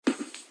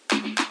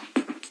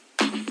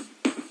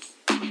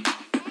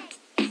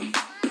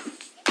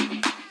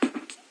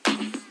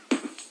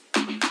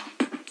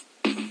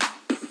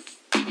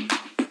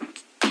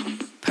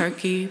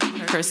Perky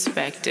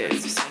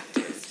Perspectives.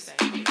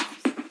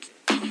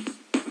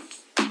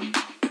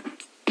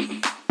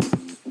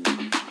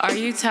 Are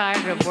you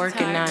tired of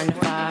working 9 to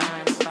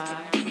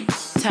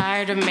 5?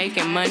 Tired of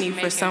making money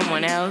for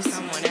someone else?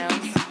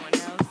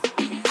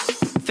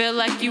 Feel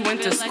like you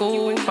went to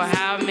school for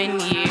how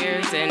many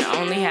years and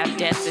only have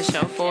debt to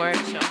show for it?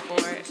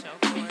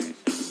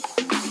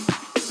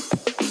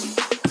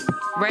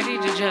 Ready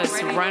to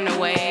just run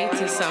away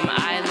to some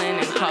island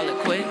and call it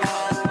quits?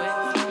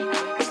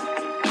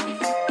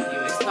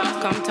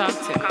 Come talk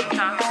to me.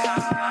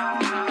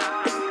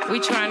 We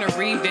trying to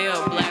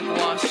rebuild Black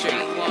Wall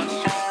Street.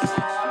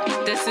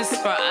 This is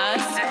for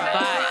us,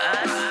 by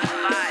us.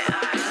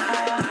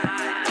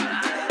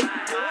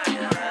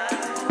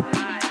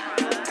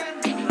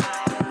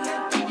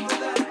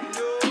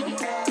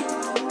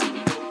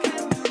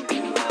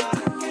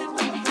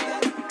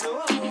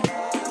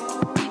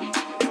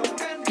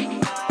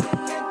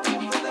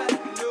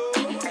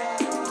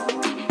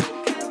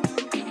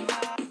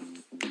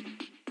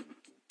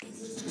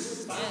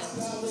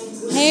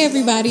 Hey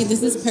everybody,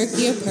 this is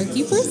Perky of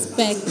Perky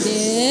Perspectives.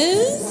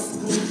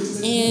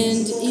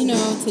 And,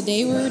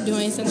 today we're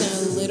doing something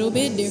a little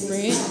bit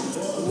different.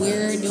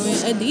 We're doing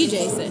a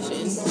DJ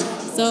session.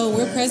 So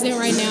we're present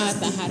right now at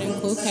the Hot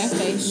and Cool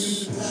Cafe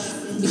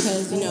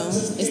because,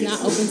 it's not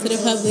open to the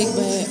public,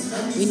 but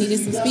we needed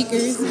some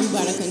speakers. We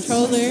bought a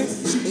controller.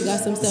 We got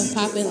some stuff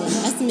popping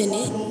last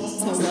minute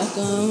to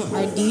welcome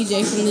our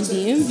DJ from the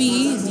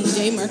DMV,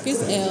 DJ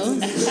Marcus L.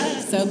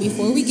 So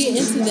before we get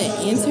into the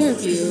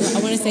interview,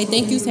 I want to say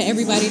thank you to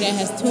everybody that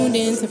has tuned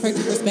in to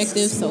Perky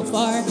Perspectives so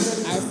far.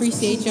 I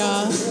appreciate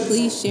y'all.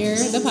 Please share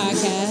the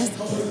podcast.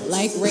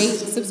 Like, rate,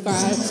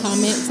 subscribe,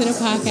 comment to the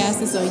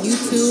podcast. It's on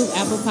YouTube,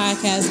 Apple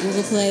Podcasts,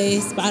 Google Play,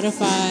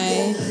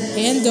 Spotify,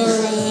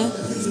 Pandora,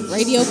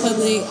 Radio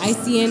Public,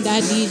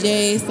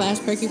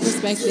 icn.dj/Perky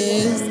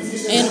Perspectives,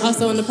 and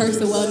also on the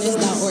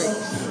perksofwellness.org.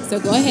 So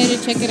go ahead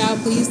and check it out.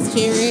 Please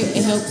share it.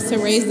 It helps to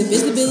raise the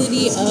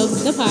visibility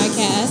of the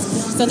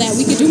podcast so that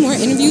we can do more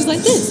interviews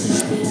like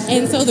this.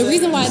 And so the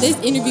reason why this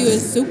interview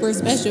is super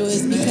special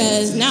is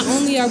because not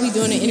only are we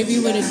doing an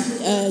interview with a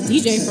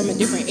DJ from a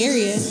different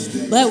area,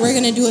 but we're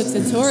going to do a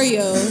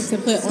tutorial to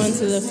put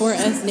onto the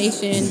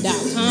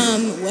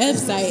forusnation.com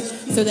website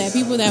so that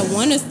people that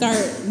want to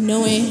start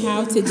knowing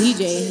how to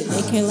DJ,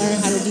 they can learn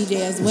how to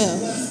DJ as well.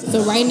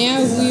 So right now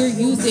we're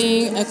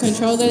using a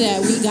controller that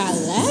we got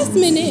last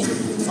minute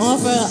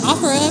off of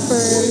OfferUp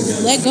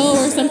or Let Go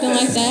or something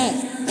like that.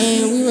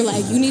 And we were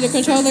like, you need a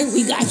controller?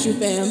 We got you,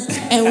 fam.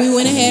 And we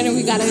went ahead and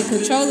we got a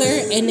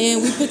controller. And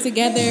then we put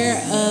together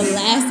a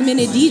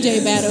last-minute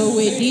DJ battle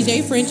with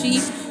DJ Frenchie.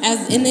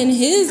 And then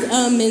his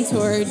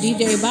mentor,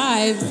 DJ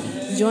Vibes,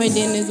 joined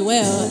in as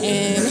well.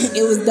 And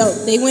it was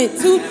dope. They went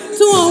two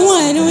on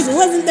one, which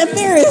wasn't the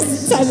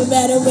fairest type of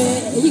battle,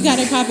 but we got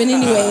it popping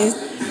anyways.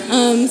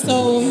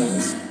 So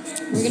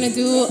we're going to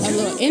do a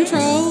little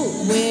intro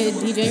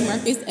with DJ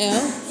Marcus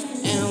L.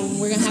 And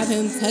we're going to have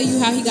him tell you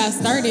how he got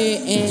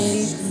started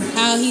and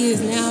how he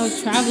is now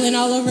traveling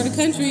all over the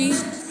country,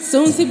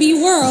 soon to be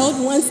world,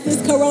 once this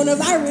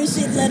coronavirus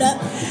shit let up,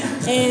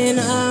 and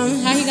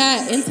how he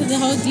got into the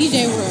whole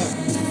DJ world.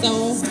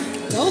 So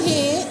go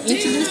ahead,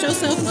 introduce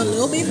yourself a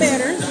little bit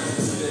better.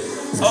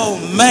 Oh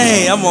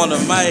man, I'm on the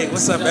mic.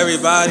 What's up,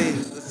 everybody?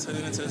 Let's turn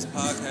into this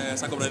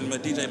podcast. I go by the name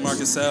of DJ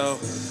Marcus L.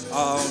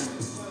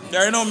 You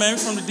already know, man, we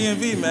from the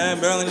DMV, man.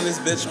 Maryland in this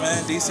bitch,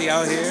 man. DC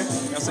out here. You know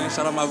what I'm saying?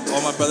 Shout out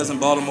all my brothers in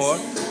Baltimore.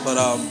 But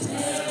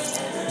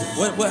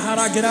how'd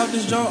I get out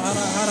this joint?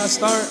 How'd I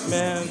start,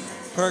 man?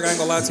 Perk, I ain't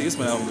gonna lie to you, it's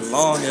been a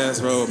long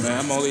ass road, man.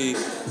 I'm only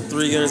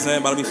 3 years in,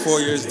 about to be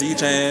 4 years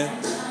DJing.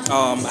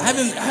 I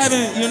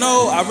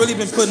I've really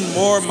been putting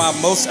my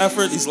most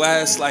effort these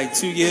last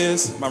 2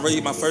 years. My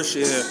first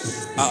year,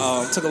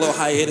 I took a little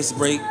hiatus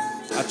break.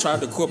 I tried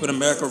the corporate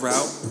America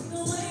route.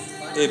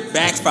 It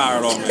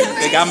backfired on me.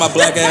 They got my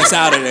black ass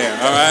out of there,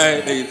 all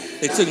right?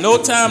 They took no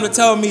time to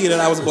tell me that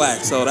I was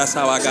black, so that's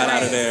how I got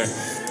out of there.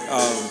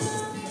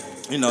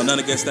 None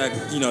against that,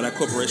 that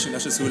corporation.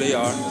 That's just who they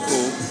are.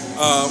 Cool.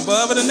 But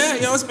other than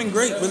that, it's been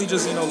great. Really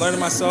just, learning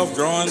myself,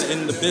 growing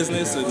in the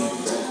business and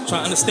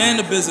trying to understand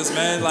the business,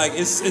 man. Like,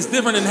 it's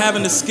different than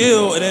having the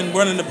skill and then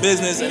running the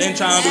business and then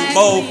trying to do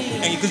both.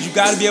 And because you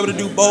got to be able to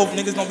do both.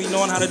 Niggas don't be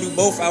knowing how to do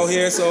both out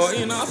here. So, I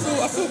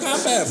feel kind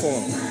of bad for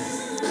them.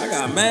 I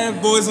got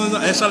mad boys on,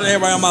 and shout out to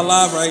everybody on my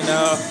live right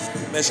now.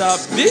 Man,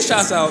 big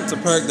shouts out to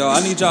Perk, though. I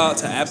need y'all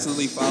to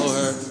absolutely follow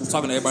her. I'm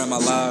talking to everybody on my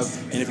live.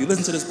 And if you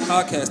listen to this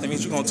podcast, that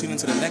means you're going to tune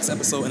into the next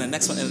episode and the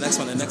next one and the next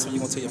one and the next one.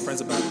 You're going to tell your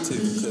friends about it, too.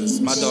 Because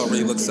my dog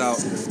really looks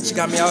out. She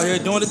got me out here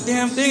doing the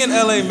damn thing in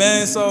L.A.,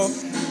 man. So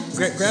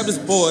grab this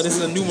board. This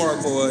is a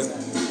Newmark board.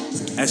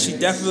 And she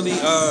definitely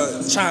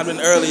chimed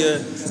in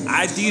earlier.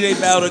 I DJ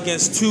battled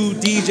against 2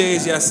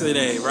 DJs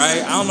yesterday,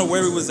 right? I don't know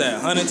where we was at.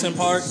 Huntington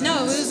Park?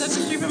 No, it was up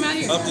the street from out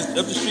here. Up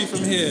the street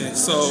from here.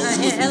 So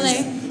in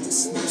L.A.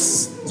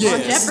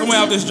 Yeah, somewhere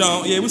out this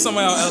joint. Yeah, we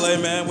somewhere out in LA,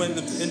 man. Went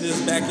in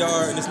this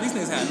backyard, and these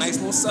niggas had a nice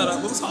little setup.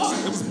 It was hot.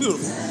 It was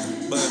beautiful.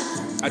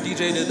 But I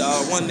DJ'd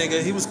one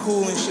nigga. He was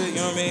cool and shit. You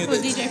know what I mean?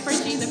 Was DJ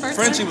Frenchie the first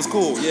Frenchie one? was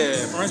cool. Yeah,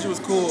 Frenchie was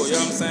cool. You know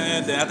what I'm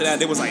saying? Then after that,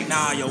 they was like,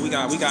 nah, yo, we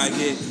gotta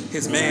get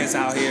his mans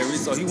out here.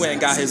 So he went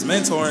and got his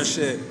mentor and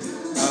shit.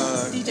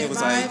 DJ it was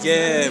Vibes. like,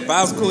 yeah,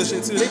 Vibes cool as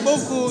shit too. They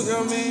both cool. You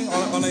know what I mean?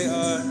 On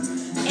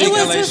they It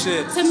was LA just,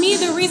 shit. to me,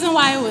 the reason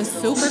why it was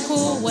super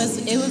cool was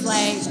it was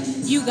like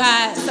you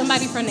got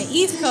somebody from the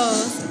East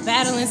Coast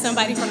battling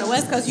somebody from the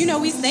West Coast. You know,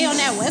 we stay on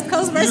that West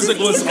Coast versus Music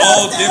was East Coast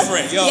all stuff.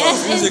 different. Yo,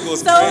 Yes, music and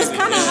was so crazy. it's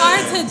kind of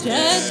hard to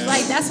judge.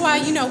 Like, that's why,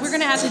 you know, we're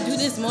going to have to do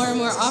this more and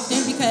more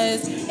often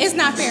because it's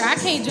not fair. I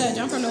can't judge.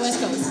 I'm from the West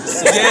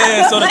Coast.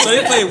 Yeah, so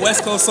they play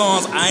West Coast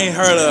songs I ain't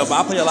heard of, but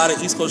I play a lot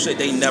of East Coast shit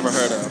they never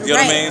heard of. You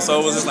know what I Right. mean?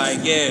 So it was just like,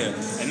 yeah.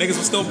 And niggas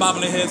were still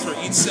bobbing their heads for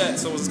each set,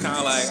 so it was kind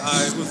of like, all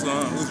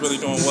right, who's really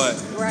doing what?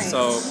 Right.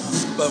 So,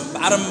 but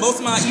out of most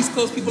of my East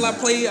Coast people I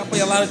play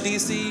a lot of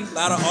DC, a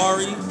lot of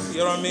Ari, you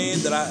know what I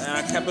mean? And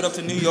I kept it up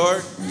to New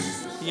York.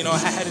 You know, I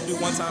had to do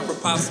one time for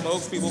Pop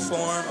Smokes, People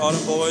Foreign, all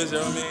them boys, you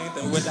know what I mean?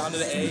 Then we went down to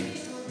the A.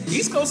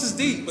 East Coast is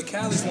deep, but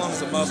Cali's long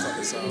as a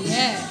motherfucker, so.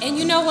 Yeah, and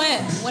you know what?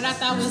 What I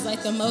thought was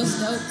like the most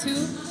dope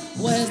too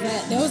was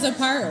that there was a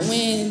part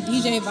when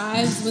DJ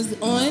Vibes was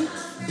on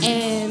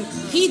and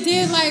he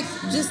did like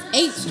just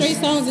 8 straight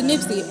songs of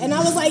Nipsey. And I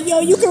was like, yo,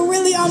 you can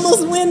really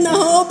almost win the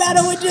whole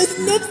battle with just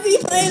Nipsey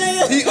playing on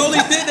your... He only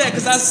did that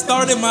because I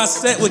started my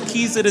set with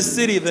Keys to the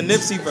City, the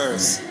Nipsey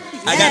verse.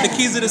 I got the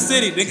Keys to the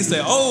City. Niggas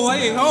say,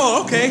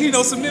 okay, he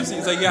knows some Nipsey.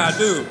 He's like, yeah, I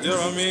do. You know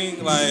what I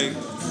mean? Like,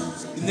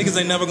 niggas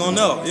ain't never gonna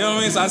know. You know what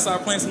I mean? So I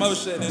started playing some other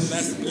shit, and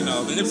that's, you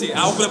know, the Nipsey.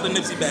 I opened up the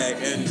Nipsey bag,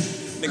 and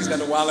niggas got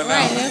the wildin'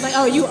 Right, out. and it was like,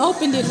 oh, you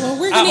opened it. Well,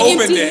 we're I gonna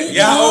opened empty it.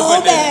 Yeah, the I whole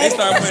opened it. bag. They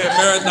started playing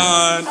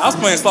Marathon. I was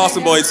playing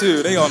Slauson Boy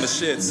too. They on the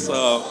shits.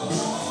 So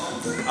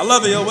I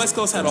love it, yo. West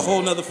Coast had a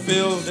whole nother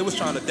feel. They was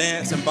trying to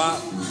dance and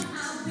bop.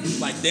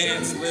 Like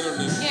dance,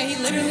 literally. Yeah,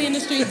 he literally in the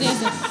streets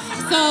dancing.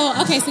 So,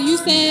 okay, so you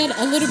said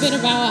a little bit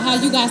about how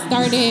you got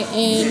started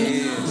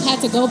and had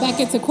to go back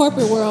into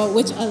corporate world,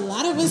 which a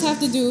lot of us have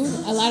to do.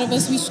 A lot of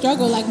us, we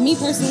struggle. Like me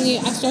personally,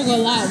 I struggle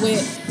a lot with,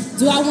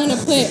 do I want to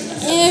put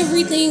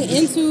everything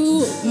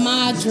into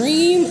my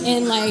dream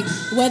and like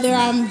whether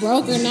I'm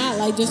broke or not,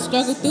 like just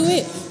struggle through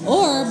it?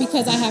 Or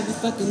because I have a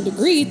fucking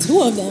degree,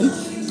 2 of them,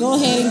 go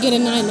ahead and get a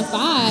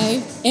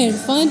 9-to-5 and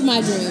fund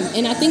my dream.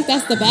 And I think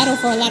that's the battle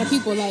for a lot of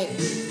people. Like,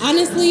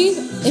 honestly,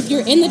 if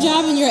you're in the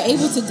job and you're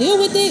able to deal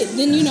with it,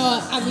 then, you know,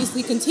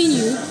 obviously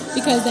continue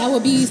because that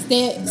would be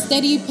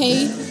steady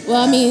pay.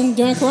 Well, I mean,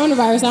 during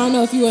coronavirus, I don't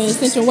know if you were an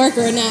essential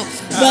worker or not,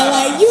 but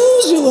like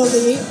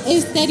usually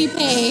it's steady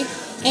pay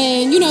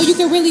and, you know, you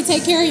can really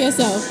take care of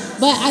yourself.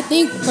 But I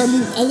think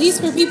at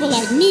least for people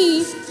like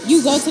me,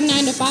 you go to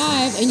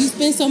 9-to-5 and you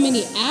spend so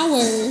many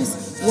hours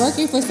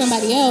working for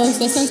somebody else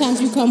that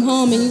sometimes you come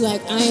home and you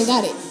like, I ain't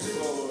got it.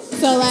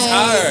 So like, It's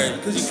hard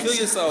because you kill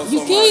yourself. you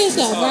so kill much.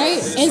 yourself, It's hard. right?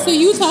 It's And so hard.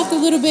 you talked a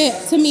little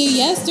bit to me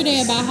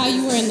yesterday about how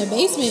you were in the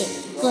basement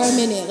for a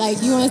minute.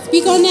 Like, you want to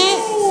speak on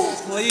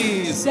that?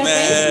 Please, The man.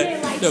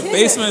 basement, like, The too.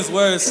 basement's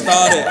where it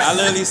started. I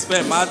literally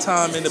spent my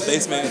time in the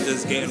basement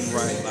just getting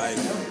right. Like,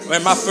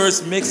 when my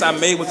first mix I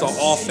made was an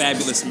all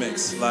fabulous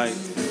mix. Like,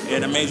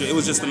 and it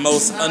was just the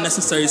most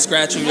unnecessary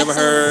scratching you ever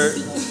heard.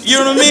 You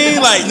know what I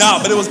mean? Like,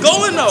 nah, but it was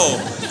going though.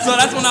 So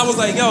that's when I was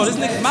like, yo, this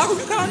nigga Malcolm,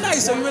 you kind of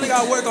nice, so we really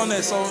gotta work on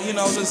this. So, you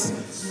know, just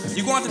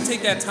you're going to have to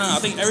take that time. I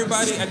think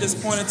everybody at this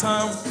point in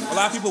time, a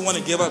lot of people want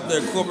to give up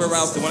their corporate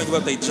routes, they want to give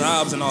up their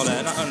jobs and all that,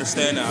 and I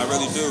understand that, I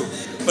really do.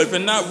 But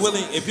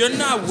if you're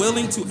not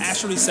willing to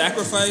actually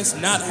sacrifice,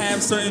 not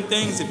have certain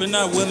things, if you're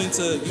not willing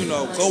to, you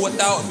know, go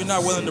without, if you're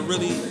not willing to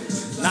really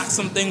knock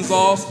some things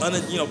off,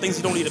 you know, things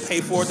you don't need to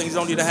pay for, things you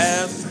don't need to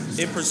have,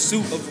 in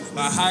pursuit of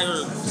a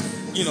higher,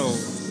 you know,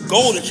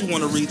 goal that you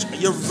want to reach,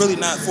 you're really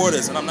not for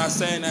this. And I'm not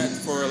saying that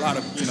for a lot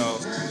of, you know,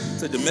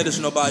 to diminish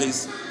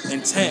nobody's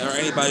intent or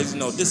anybody's, you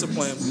know,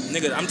 discipline.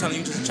 Nigga, I'm telling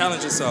you, just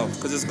challenge yourself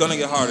because it's going to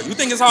get harder. You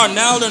think it's hard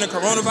now during the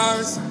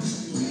coronavirus?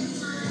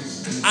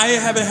 I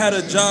haven't had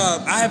a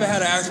job. I haven't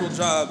had an actual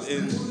job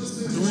in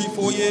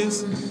 3-4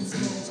 years.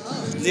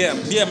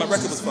 Yeah, my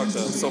record was fucked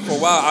up. So for a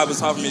while, I was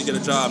hard for me to get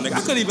a job, nigga.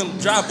 I couldn't even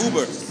drive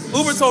Uber.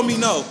 Uber told me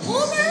no.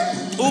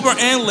 Uber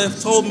and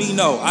Lyft told me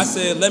no. I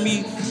said, let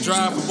me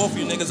drive for both of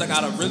you niggas. I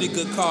got a really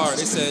good car.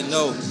 They said,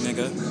 no,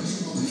 nigga.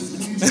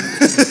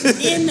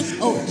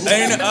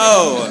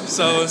 N-O.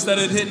 So instead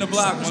of hitting the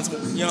block once, you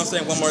know what I'm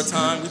saying, one more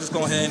time, we just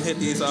go ahead and hit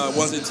these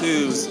ones and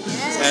twos.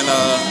 And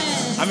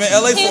I'm in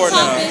LA for it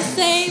now.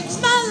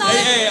 Saved my life.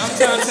 Hey, I'm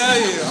trying to tell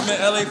you, I'm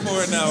in LA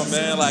for it now,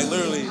 man. Like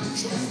literally,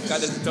 got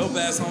this dope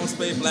ass home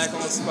space, black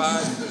on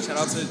spot. Shout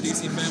out to the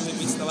DC family,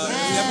 we still out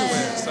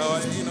everywhere. So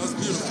you know, it's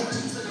beautiful.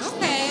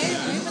 Okay,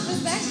 let me put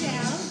this back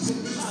down.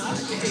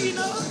 You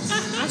know,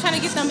 I'm trying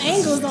to get some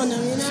angles on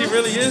them, you know? She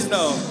really is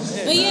though.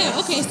 But yeah,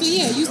 okay, so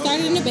yeah, you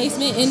started in the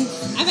basement, and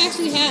I've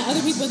actually had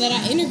other people that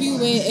I interview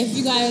with. If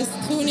you guys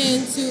tune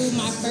in to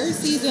my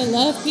first season,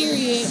 Love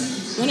Period,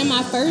 one of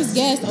my first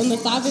guests on the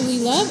Fatherly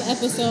Love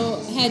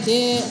episode had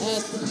did a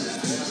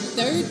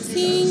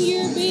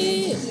 13-year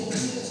bid.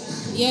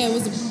 Yeah, it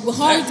was a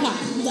hard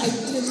time. Like,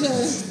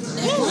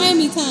 that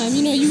grimy time.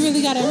 You know, you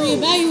really got to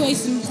reevaluate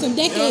some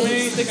decades. You know what I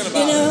mean? Thinking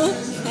about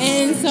it.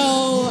 And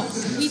so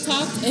we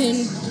talked, and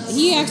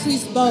he actually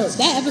spoke.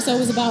 That episode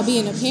was about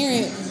being a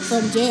parent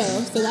from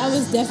jail, so that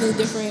was definitely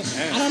different.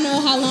 I don't know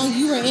how long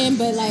you were in,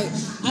 but like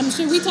I'm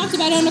sure we talked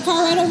about it on the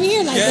car right over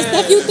here. Like the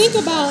stuff you think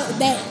about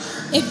that.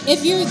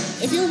 If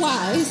you're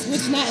wise,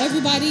 which not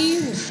everybody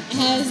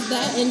has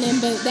that in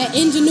them, but that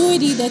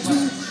ingenuity that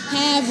you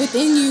have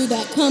within you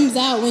that comes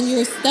out when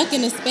you're stuck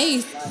in a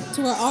space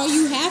to where all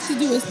you have to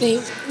do is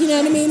think. You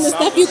know what I mean? The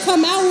stuff you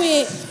come out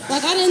with.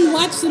 Like I didn't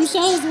watch some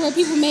shows where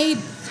people made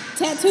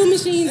tattoo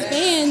machines,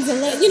 fans,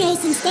 and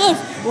some stuff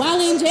while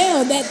in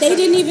jail that they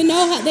didn't even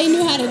know how they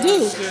knew how to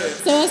do.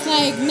 So it's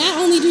like not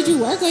only did you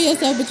work on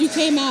yourself, but you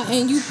came out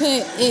and you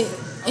put it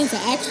into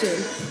action.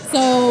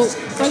 So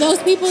for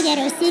those people that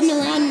are sitting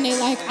around and they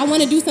like, I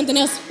want to do something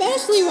else,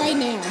 especially right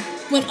now,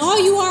 when all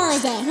you are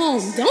is at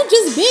home, don't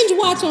just binge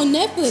watch on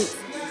Netflix.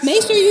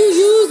 Make sure you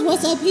use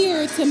what's up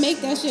here to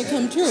make that shit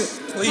come true.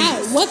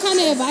 What kind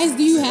of advice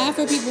do you have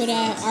for people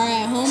that are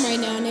at home right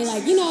now and they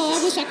like,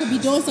 I wish I could be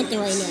doing something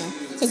right now?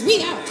 Because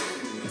we out.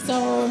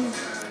 So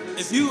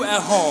if you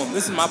at home,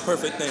 this is my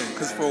perfect thing.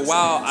 Because for a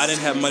while, I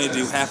didn't have money to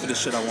do half of the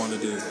shit I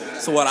wanted to do.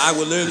 So what I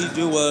would literally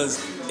do was,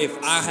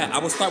 I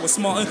would start with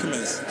small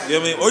increments. You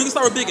know what I mean? Or you can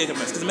start with big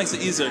increments because it makes it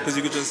easier because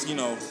you could just,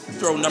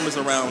 throw numbers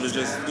around and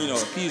just,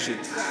 appease you.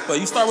 But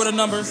you start with a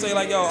number, say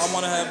like, yo, I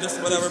want to have this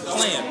whatever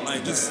plan.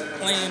 Like just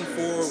plan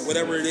for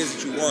whatever it is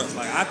that you want.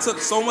 Like I took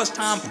so much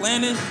time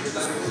planning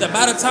that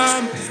by the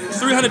time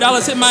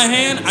 $300 hit my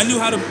hand, I knew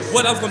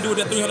what I was going to do with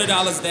that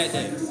 $300 that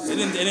day.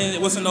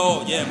 It wasn't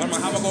all, how am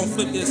I going to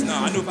flip this? No,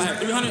 I knew if I had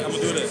 300, I'm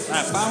going to do this. I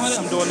have 500,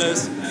 I'm doing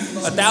this.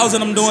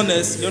 1,000, I'm doing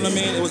this. You know what I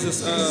mean? It was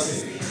just,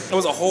 it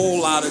was a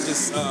whole lot of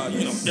just,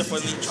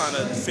 differently trying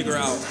to figure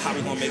out how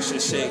we're going to make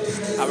shit shake,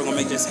 how we're going to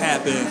make this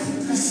happen.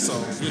 So,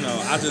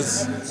 I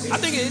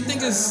think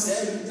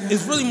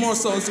it's really more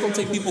so it's going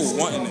to take people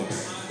wanting it.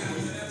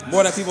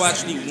 More that people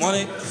actually want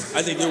it,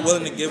 I think they're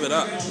willing to give it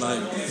up.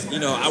 Like,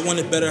 I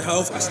wanted better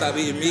health, I stopped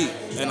eating meat.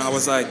 And I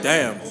was like,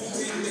 damn.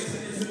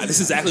 This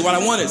is exactly what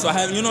I wanted. So I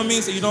have, you know what I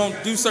mean? So you don't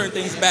do certain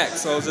things back.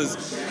 So it's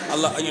just,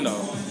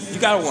 you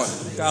gotta want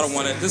it. Gotta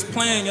want it. Just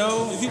plan,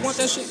 yo. If you want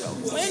that shit, yo,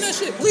 plan that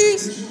shit,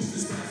 please.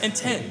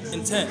 Intent.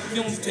 If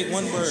you don't take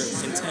one word,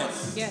 intent.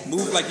 Yeah.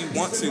 Move like you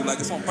want to, like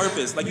it's on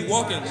purpose. Like you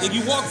walk for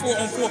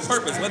a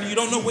purpose. Whether you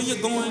don't know where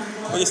you're going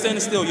or you're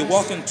standing still, you're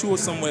walking to or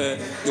somewhere.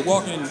 You're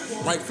walking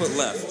right foot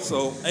left.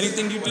 So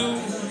anything you do,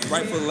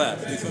 right foot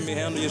left. You feel me?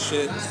 Handle your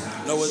shit.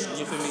 Know what,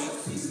 you feel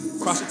me?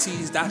 Cross your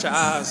T's, dot your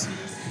I's.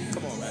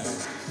 Come on, man.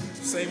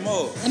 Same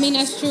mode. I mean,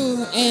 that's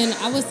true. And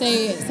I would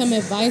say some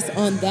advice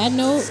on that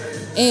note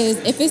is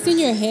if it's in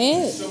your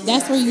head,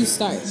 that's where you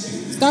start.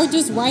 Start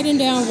just writing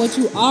down what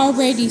you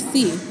already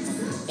see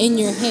in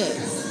your head.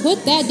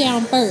 Put that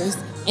down first.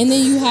 And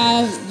then you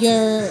have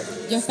your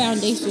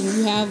foundation.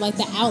 You have like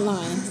the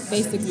outline,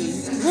 basically.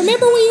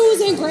 Remember when you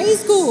was in grade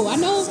school? I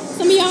know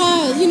some of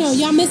y'all,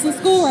 y'all missing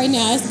school right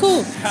now. It's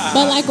cool.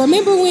 But like,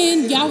 remember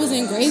when y'all was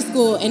in grade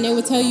school and they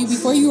would tell you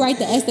before you write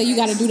the essay, you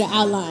got to do the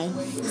outline.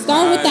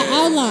 Start with the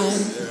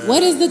outline.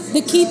 What is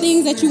the key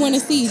things that you want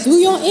to see? Do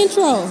your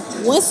intro.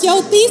 What's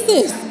your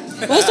thesis?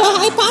 What's your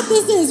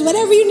hypothesis?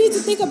 Whatever you need to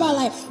think about.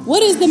 Like,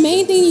 what is the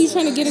main thing you're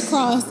trying to get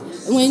across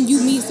when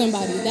you meet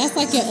somebody? That's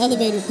like your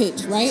elevator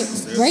pitch, right?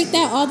 Break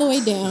that all the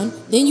way down.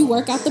 Then you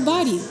work out the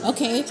body.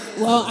 Okay,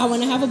 well, I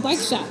want to have a bike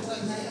shop.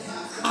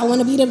 I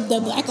want to be the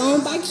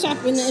black-owned bike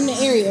shop in the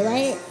area,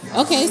 right?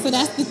 Okay, so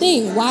that's the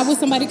thing. Why would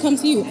somebody come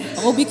to you?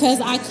 Oh,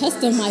 because I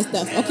custom my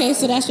stuff. Okay,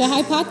 so that's your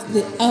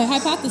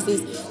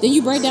hypothesis. Then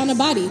you break down the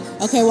body.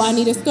 Okay, well, I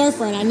need a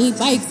storefront. I need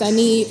bikes. I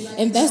need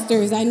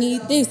investors. I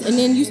need this. And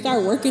then you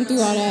start working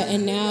through all that,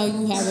 and now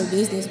you have a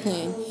business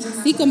plan.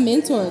 Seek a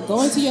mentor.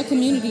 Go into your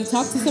community.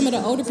 Talk to some of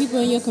the older people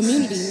in your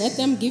community. Let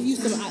them give you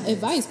some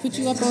advice. Put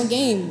you up on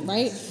game,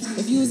 right?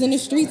 If you was in the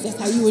streets, that's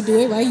how you would do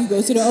it, right? You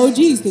go to the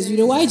OGs because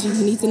you're the YG.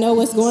 You need to know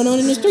what's going on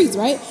in the streets,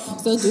 right?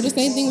 So do the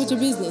same thing with your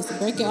business.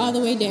 Break it all the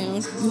way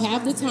down. You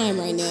have the time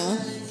right now.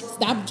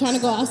 Stop trying to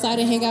go outside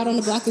and hang out on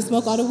the block and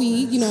smoke all the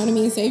weed. You know what I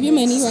mean? Save your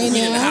money right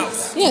now. In the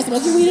house. Yeah,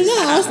 smoke your weed in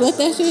the house. Let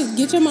that shit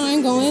get your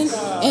mind going.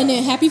 And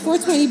then happy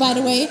 420, by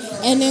the way.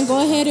 And then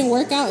go ahead and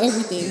work out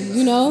everything,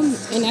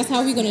 And that's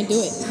how we're going to do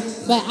it.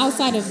 But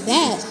outside of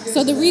that,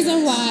 so the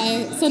reason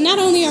why, so not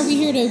only are we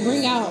here to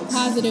bring out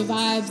positive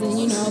vibes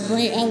and,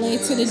 bring LA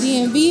to the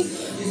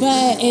DMV,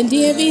 and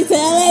DMV to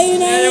LA,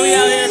 Yeah, we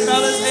out here,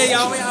 fellas. Hey,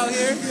 y'all, we out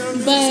here.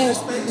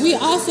 But we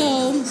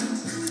also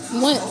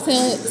want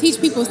to teach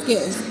people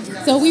skills.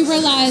 So we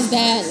realize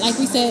that, like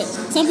we said,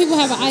 some people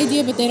have an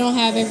idea, but they don't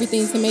have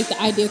everything to make the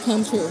idea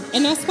come true.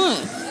 And that's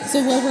fine. So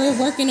what we're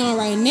working on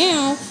right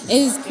now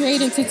is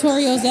creating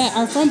tutorials that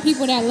are from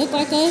people that look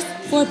like us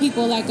for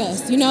people like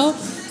us,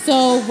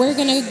 So we're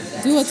going to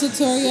do a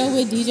tutorial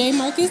with DJ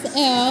Marcus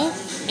L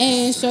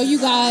and show you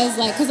guys,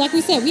 because like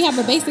we said, we have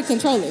a basic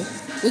controller.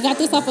 We got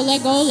this off of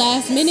Let Go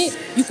last minute.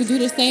 You could do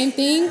the same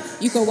thing.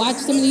 You could watch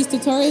some of these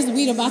tutorials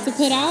we about to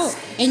put out,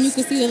 and you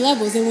can see the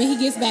levels. And when he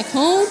gets back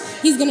home,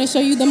 he's going to show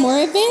you the more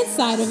advanced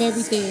side of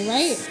everything,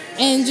 right?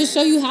 And just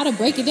show you how to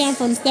break it down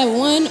from step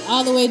 1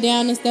 all the way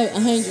down to step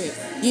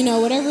 100. You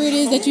know, whatever it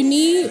is that you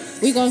need,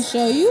 we're going to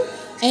show you.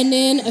 And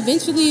then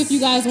eventually, if you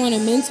guys want a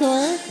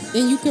mentor,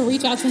 then you can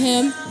reach out to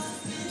him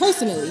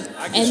personally.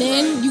 And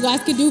then you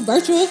guys could do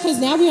virtual, because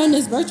now we're on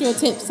this virtual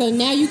tip. So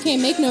now you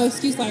can't make no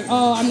excuse like,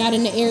 oh, I'm not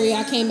in the area,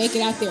 I can't make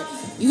it out there.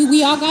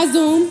 We all got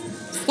Zoom,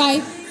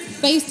 Skype,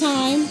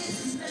 FaceTime,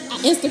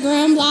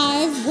 Instagram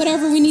Live,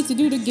 whatever we need to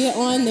do to get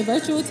on the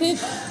virtual tip.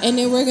 And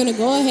then we're going to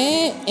go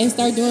ahead and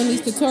start doing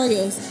these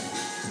tutorials.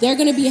 They're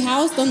going to be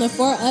housed on the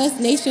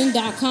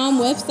forusnation.com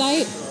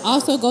website.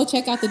 Also, go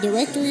check out the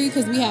directory,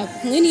 because we have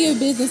plenty of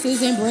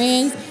businesses and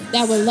brands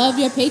that would love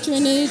your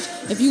patronage.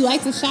 If you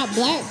like to shop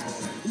black,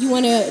 you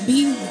want to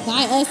be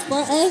by us, for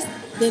us,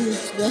 then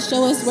let's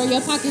show us where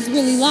your pockets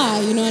really lie,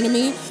 you know what I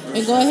mean?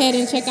 And go ahead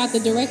and check out the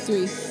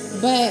directory.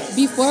 But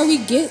before we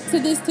get to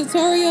this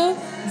tutorial,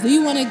 do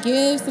you want to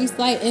give some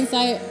slight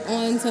insight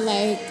on to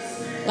like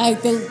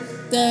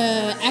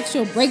the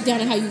actual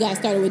breakdown of how you guys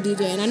started with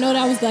DJing? I know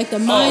that was like the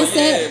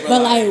mindset,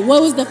 but like,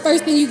 what was the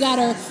first thing you got,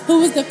 or who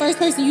was the first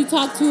person you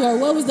talked to, or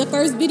what was the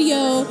first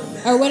video,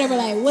 or whatever?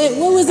 Like,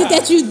 what was it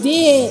that you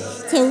did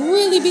to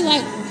really be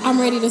like, I'm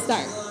ready to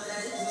start?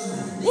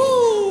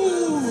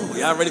 Woo!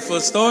 Y'all ready for a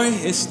story?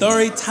 It's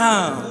story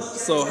time.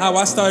 So how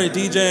I started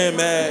DJing,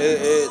 man,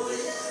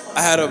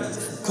 I had a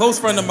close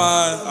friend of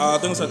mine, I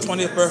think it was her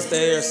 20th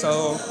birthday or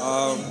so.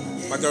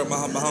 My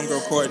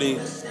homegirl Courtney,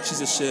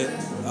 she's a shit.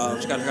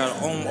 She got her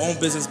own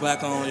business,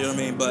 black owned, you know what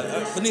I mean? But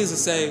needless to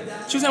say,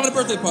 she was having a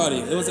birthday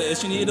party.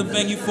 She needed a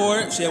venue for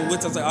it. She had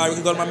wits. I was like, all right, we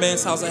can go to my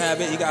man's house and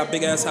have it. He got a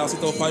big ass house. He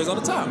throw parties all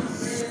the time.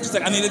 She's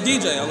like, I need a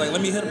DJ. I was like,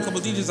 let me hit up a couple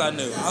DJs I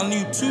knew. I only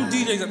knew 2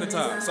 DJs at the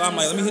time. So I'm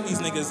like, let me hit these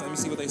niggas. Let me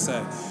see what they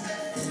say.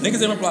 Niggas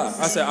didn't reply.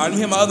 I said, all right, let me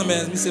hit my other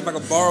man. Let me see if I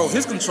can borrow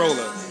his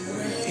controller.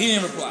 He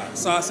didn't reply.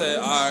 So I said,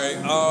 all right,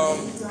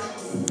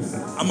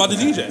 I'm about to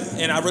DJ.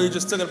 And I really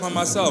just took it upon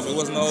myself. It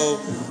wasn't no,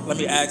 let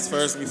me ask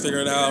first, let me figure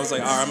it out. I was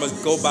like, all right, I'm going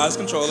to go buy this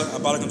controller. I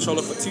bought a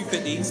controller for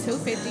 $250.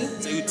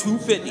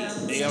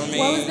 $250. You know what I mean?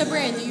 What was the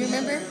brand? Do you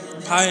remember?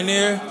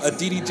 Pioneer, a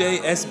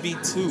DDJ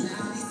SB2.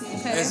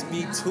 Okay.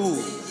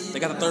 SB2. They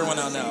got the third one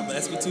out now, but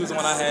SB2 is the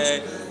one I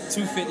had.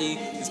 $250.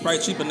 It's probably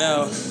cheaper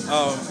now.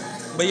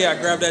 But yeah, I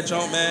grabbed that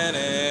joint, man,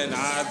 and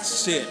I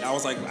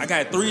was like, I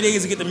got 3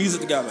 days to get the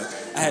music together.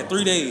 I had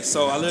 3 days,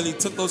 so I literally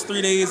took those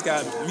 3 days,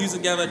 got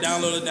music together,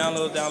 downloaded,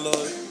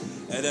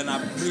 and then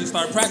I really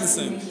started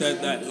practicing.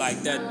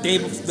 That day,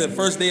 the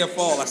first day of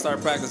fall, I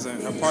started practicing.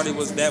 Her party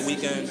was that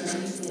weekend,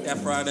 that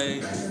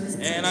Friday,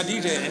 and I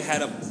DJed and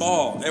had a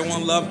ball.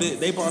 Everyone loved it.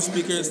 They brought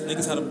speakers,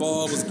 niggas had a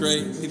ball. It was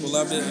great. People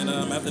loved it, and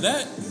after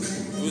that,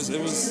 it was,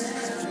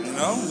 you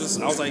know,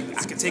 I was like,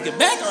 I could take it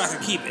back or I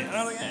could keep it. And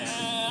I was like,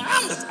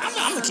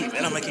 I'm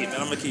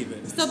gonna keep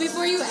it. So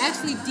before you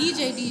actually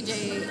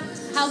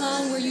DJ, how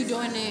long were you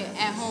doing it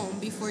at home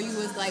before you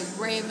was like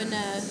brave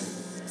enough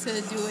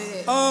to do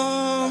it?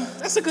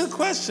 That's a good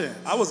question.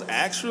 I was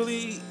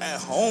actually at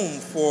home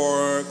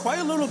for quite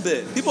a little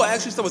bit. People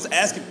actually was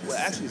asking. Well,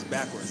 actually, it's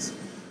backwards.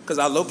 Because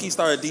I low-key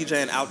started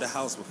DJing out the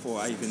house before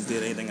I even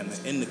did anything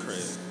in the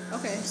crib.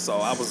 Okay. So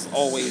I was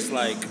always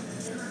like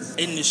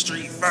in the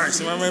street first.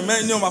 Remember,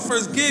 you know, my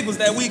first gig was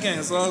that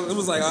weekend. So it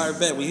was like, all right,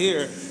 bet we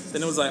here.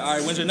 Then it was like, all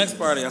right, when's your next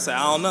party? I said,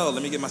 I don't know.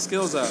 Let me get my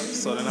skills up.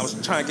 So then I was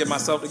trying to get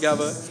myself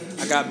together.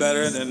 I got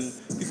better. And then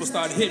people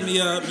started hitting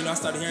me up. You know, I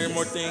started hearing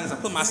more things. I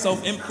put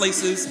myself in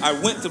places. I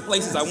went to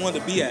places I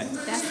wanted to be at.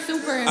 That's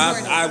super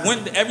important. I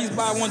went to every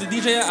spot I wanted to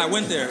DJ at. I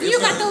went there. You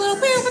got the little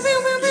pew.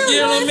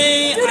 You know what I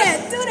mean? Do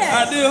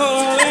that. I do. Hold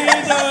on. Let me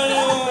talk about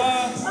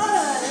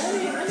it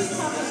real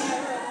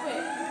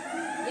quick.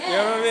 Yeah. You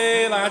know what I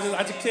mean? Like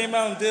I just came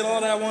out and did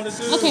all that I wanted to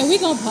do. Okay, we're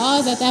going to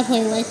pause at that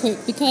point right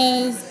quick,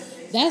 because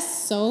that's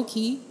so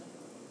key.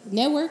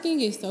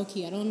 Networking is so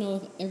key. I don't know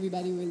if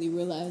everybody really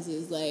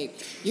realizes, like,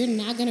 you're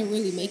not going to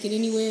really make it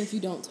anywhere if you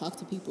don't talk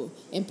to people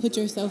and put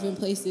yourself in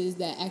places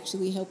that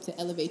actually help to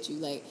elevate you.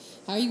 Like,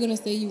 how are you going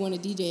to say you want to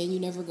DJ and you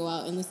never go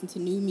out and listen to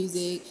new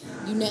music?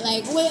 What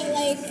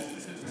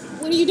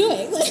are you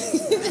doing? What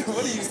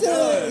are you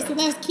doing? So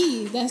that's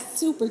key. That's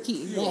super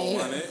key. You don't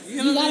want it.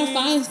 You got to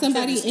find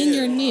somebody in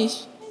your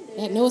niche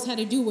that knows how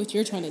to do what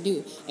you're trying to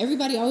do.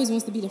 Everybody always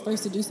wants to be the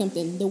first to do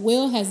something. The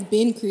wheel has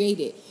been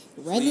created.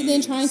 Rather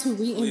than trying to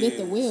reinvent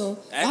the wheel,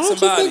 why don't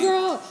you figure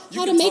out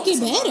how to make it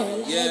better?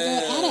 Like,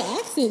 add an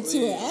accent to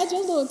it. Add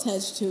your little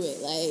touch to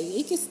it. Like,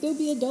 it can still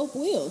be a dope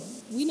wheel.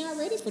 We not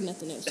ready for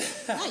nothing else.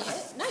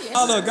 Not yet.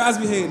 Oh, look, guys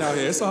be hating out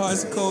here. It's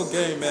a cold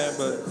game, man,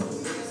 but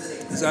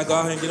you just gotta go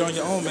out here and get on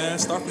your own, man.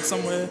 Start from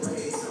somewhere.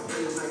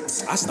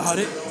 I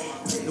started.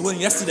 It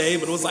wasn't yesterday,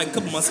 but it was like a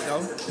couple months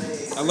ago.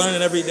 I learn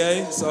it every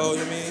day, so, you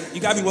know what I mean?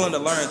 You gotta be willing to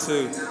learn,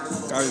 too.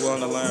 Gotta be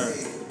willing to learn.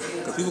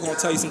 Because people gonna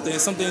tell you some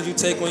things you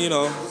take when, you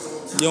know,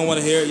 you don't want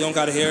to hear it, you don't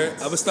gotta hear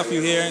it. Other stuff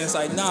you hear, and it's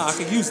like, nah, I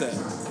could use that.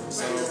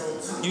 So,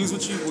 use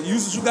what you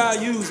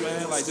gotta use,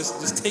 man. Like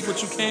just take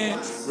what you can,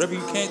 whatever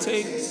you can't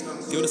take,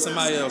 give it to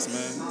somebody else,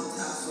 man.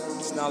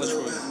 It's knowledge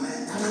for you.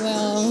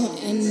 Well,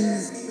 and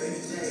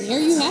there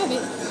you have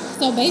it.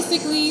 So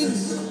basically,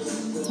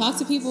 talk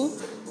to people,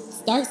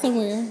 start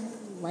somewhere,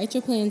 write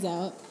your plans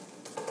out,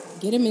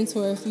 get a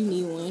mentor if you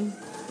need one.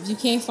 If you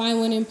can't find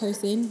one in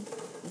person,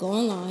 go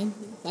online.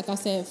 Like I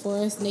said,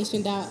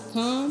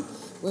 forestnation.com.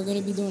 We're going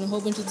to be doing a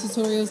whole bunch of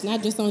tutorials,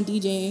 not just on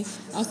DJing,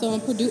 also on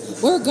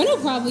produce. We're going to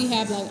probably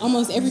have like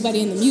almost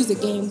everybody in the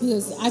music game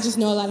because I just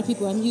know a lot of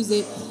people on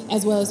music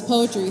as well as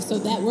poetry. So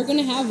that we're going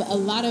to have a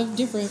lot of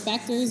different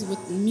factors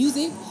with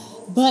music,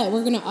 but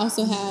we're going to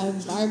also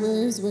have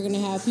barbers. We're going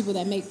to have people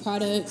that make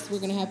products. We're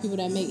going to have people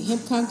that make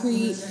hemp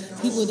concrete,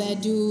 people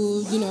that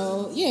do,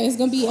 it's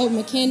going to be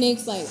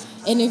mechanics.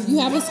 And if you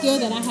have a skill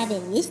that I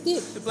haven't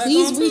listed,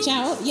 please reach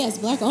out. Yes,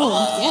 black owned.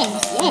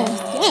 Yes,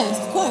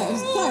 of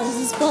course.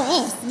 It's for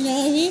us. You know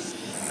what I mean?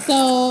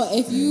 So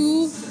if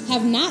you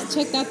have not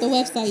checked out the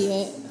website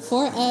yet,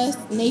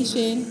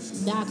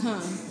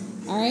 forusnation.com.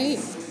 All right?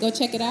 Go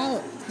check it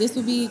out. This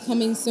will be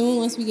coming soon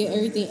once we get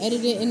everything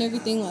edited and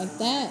everything like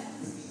that.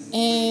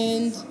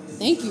 And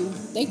thank you.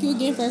 Thank you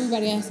again for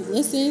everybody that's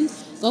listened.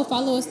 Go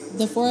follow us,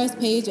 the For Us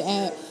page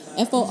at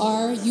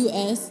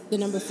FORUS, the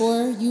number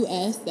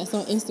 4US. That's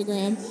on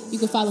Instagram. You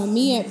can follow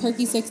me at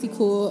Perky Sexy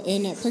Cool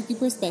and at Perky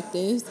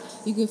Perspectives.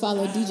 You can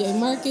follow DJ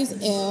Marcus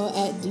L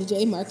at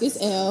DJ Marcus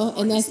L,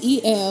 and that's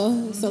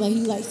EL. So like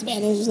you like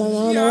Spanish or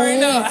something. I don't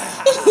know.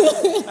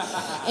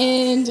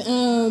 And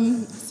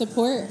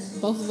support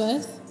both of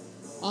us.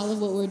 All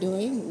of what we're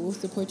doing, we'll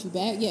support you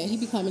back. Yeah, he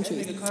be climbing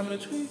trees. He be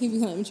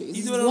climbing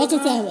trees. Welcome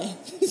to LA.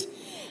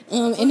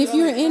 And if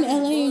you're in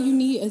LA and you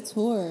need a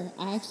tour,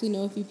 I actually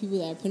know a few people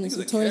that are putting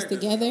some tours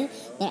together,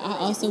 but I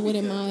also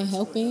wouldn't mind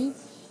helping.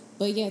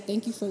 But yeah,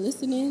 thank you for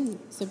listening.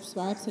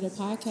 Subscribe to the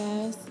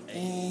podcast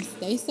and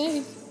stay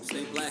safe.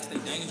 Stay black, stay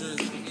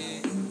dangerous.